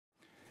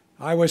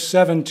I was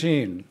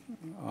 17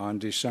 on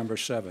December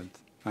 7th,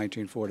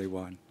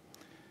 1941,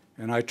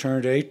 and I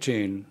turned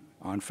 18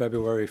 on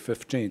February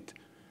 15th,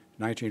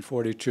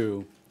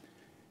 1942,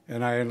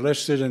 and I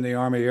enlisted in the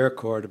Army Air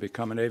Corps to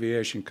become an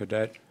aviation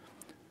cadet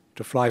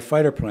to fly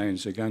fighter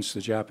planes against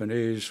the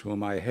Japanese,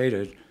 whom I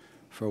hated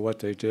for what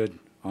they did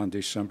on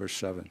December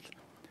 7th.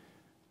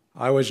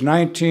 I was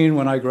 19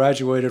 when I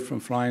graduated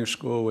from flying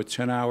school with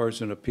 10 hours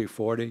in a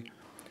P-40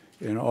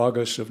 in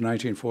August of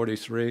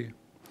 1943.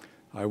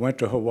 I went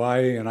to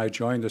Hawaii and I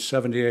joined the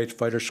 78th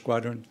Fighter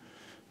Squadron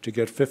to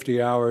get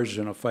 50 hours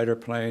in a fighter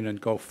plane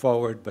and go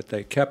forward, but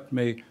they kept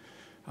me.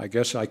 I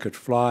guess I could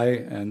fly,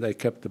 and they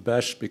kept the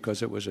best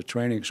because it was a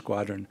training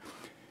squadron.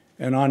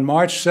 And on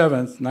March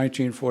 7th,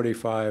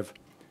 1945,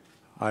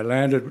 I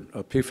landed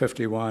a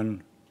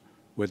P-51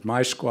 with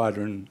my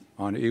squadron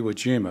on Iwo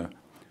Jima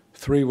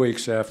 3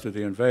 weeks after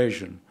the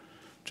invasion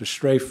to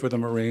strafe for the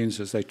Marines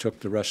as they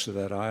took the rest of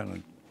that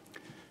island.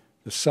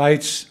 The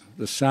sights,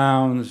 the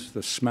sounds,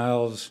 the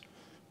smells,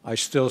 I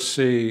still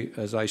see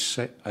as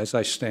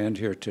I stand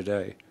here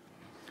today.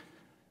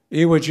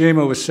 Iwo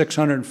Jima was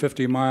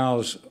 650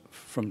 miles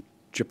from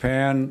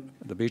Japan.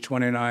 The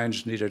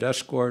B-29s needed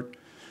escort.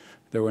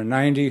 There were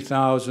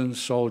 90,000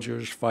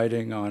 soldiers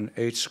fighting on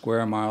 8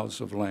 square miles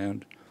of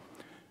land.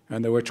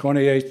 And there were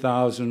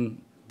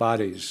 28,000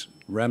 bodies,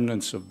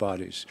 remnants of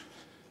bodies.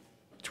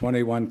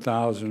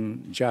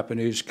 21,000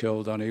 Japanese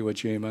killed on Iwo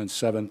Jima and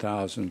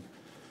 7,000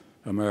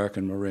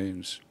 American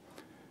Marines.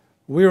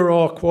 We were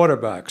all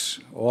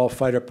quarterbacks. All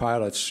fighter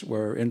pilots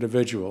were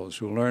individuals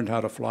who learned how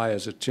to fly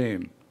as a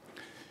team.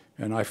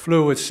 And I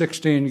flew with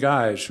 16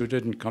 guys who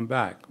didn't come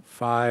back,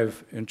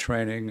 5 in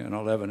training and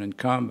 11 in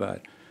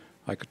combat.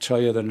 I could tell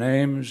you the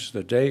names,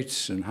 the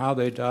dates, and how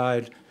they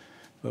died,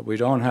 but we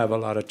don't have a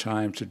lot of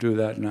time to do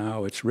that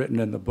now. It's written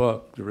in the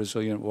book, The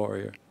Resilient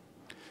Warrior.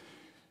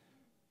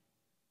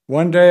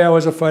 One day I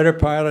was a fighter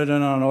pilot,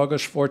 and on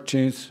August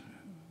 14th,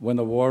 when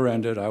the war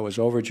ended, I was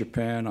over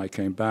Japan. I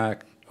came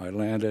back, I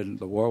landed,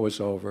 the war was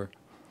over,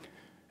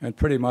 and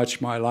pretty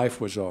much my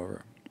life was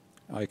over.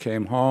 I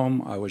came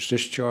home, I was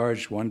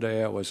discharged. One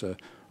day I was a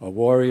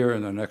warrior,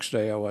 and the next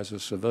day I was a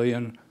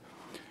civilian.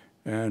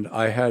 And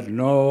I had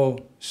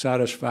no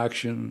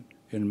satisfaction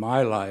in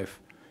my life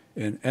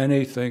in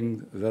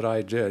anything that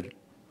I did.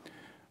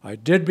 I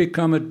did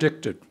become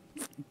addicted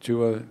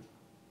to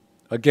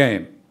a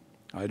game.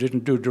 I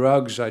didn't do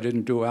drugs, I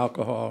didn't do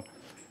alcohol,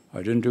 I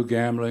didn't do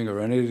gambling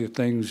or any of the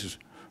things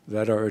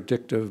that are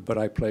addictive, but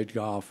I played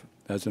golf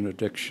as an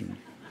addiction.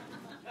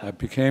 I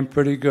became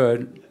pretty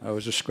good. I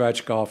was a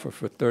scratch golfer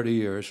for 30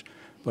 years,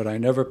 but I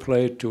never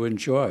played to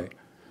enjoy.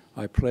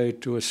 I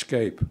played to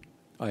escape.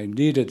 I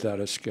needed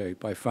that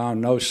escape. I found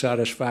no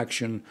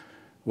satisfaction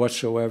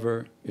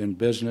whatsoever in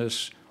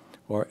business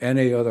or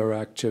any other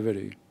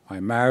activity. I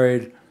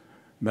married,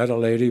 met a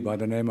lady by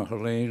the name of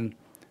Yellin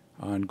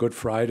on Good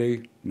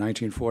Friday,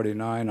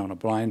 1949, on a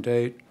blind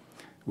date.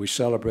 We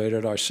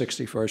celebrated our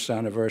 61st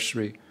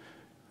anniversary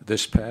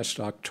this past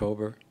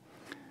October.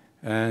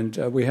 And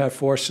we had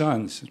 4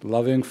 sons,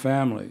 loving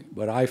family,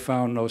 but I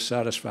found no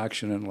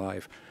satisfaction in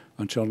life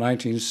until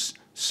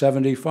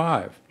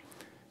 1975.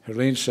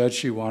 Yellin said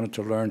she wanted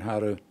to learn how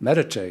to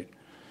meditate.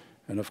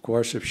 And of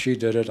course, if she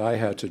did it, I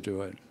had to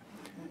do it.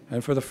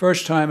 And for the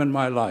first time in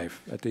my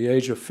life, at the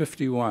age of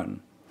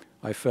 51,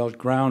 I felt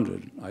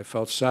grounded. I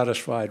felt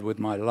satisfied with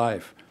my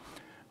life.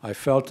 I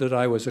felt that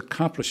I was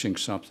accomplishing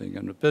something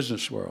in the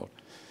business world.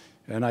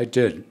 And I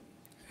did.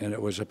 And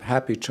it was a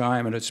happy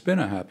time, and it's been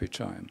a happy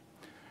time.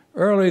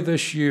 Early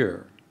this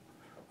year,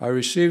 I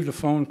received a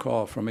phone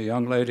call from a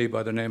young lady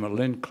by the name of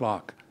Lynch,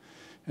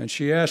 and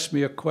she asked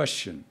me a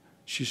question.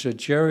 She said,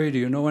 "Jerry, do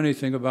you know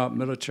anything about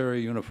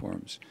military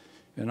uniforms?"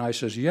 And I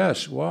said,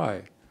 "Yes,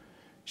 why?"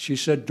 She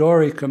said,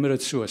 "Dory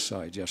committed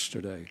suicide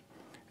yesterday,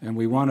 and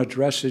we want to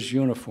dress his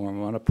uniform.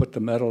 We want to put the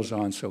medals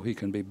on so he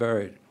can be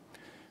buried."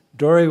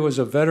 Dory was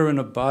a veteran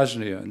of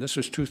Bosnia, and this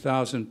was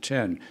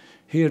 2010.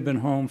 He had been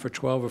home for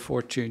 12 or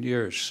 14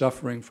 years,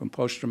 suffering from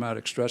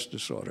post-traumatic stress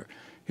disorder.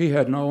 He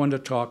had no one to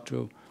talk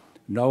to,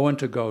 no one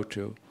to go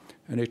to,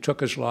 and he took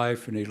his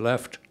life, and he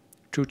left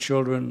 2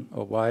 children,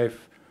 a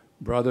wife,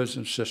 brothers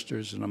and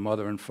sisters, and a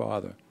mother and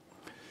father.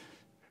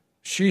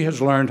 She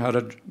has learned how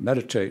to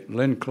meditate.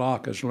 Lynn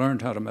Clark has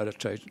learned how to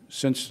meditate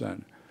since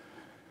then.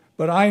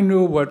 But I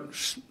knew what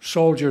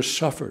soldiers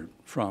suffered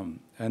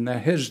from, and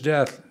that his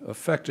death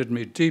affected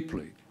me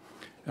deeply.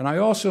 And I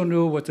also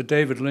knew what the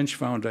David Lynch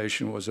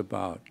Foundation was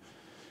about.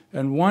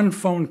 And in one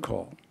phone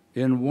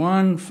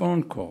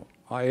call,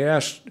 I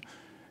asked,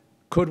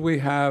 could we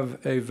have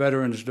a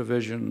Veterans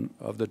Division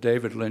of the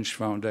David Lynch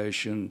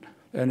Foundation?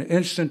 And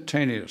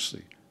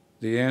instantaneously,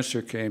 the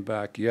answer came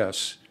back,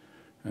 yes.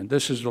 And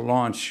this is the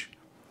launch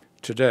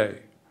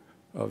today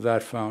of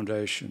that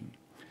foundation.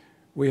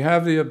 We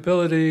have the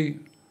ability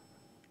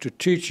to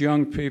teach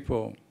young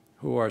people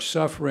who are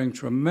suffering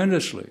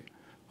tremendously.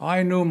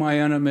 I knew my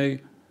enemy.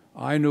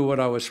 I knew what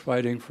I was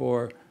fighting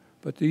for.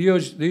 But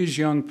these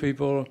young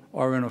people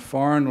are in a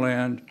foreign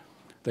land.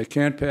 They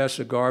can't pass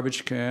a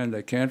garbage can.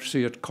 They can't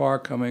see a car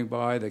coming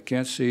by. They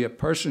can't see a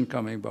person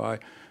coming by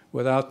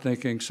without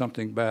thinking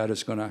something bad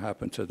is going to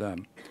happen to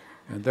them.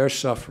 And they're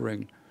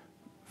suffering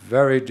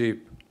very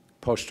deep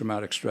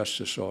post-traumatic stress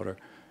disorder,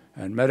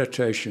 and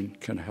meditation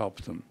can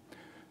help them.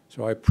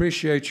 So I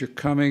appreciate your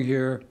coming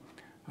here.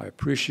 I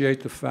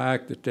appreciate the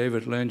fact that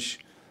David Lynch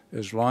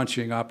is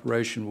launching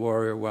Operation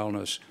Warrior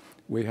Wellness.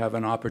 We have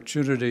an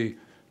opportunity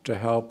to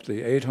help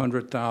the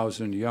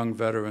 800,000 young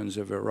veterans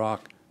of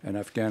Iraq and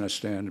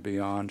Afghanistan and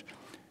beyond.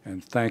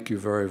 And thank you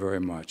very, very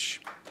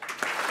much.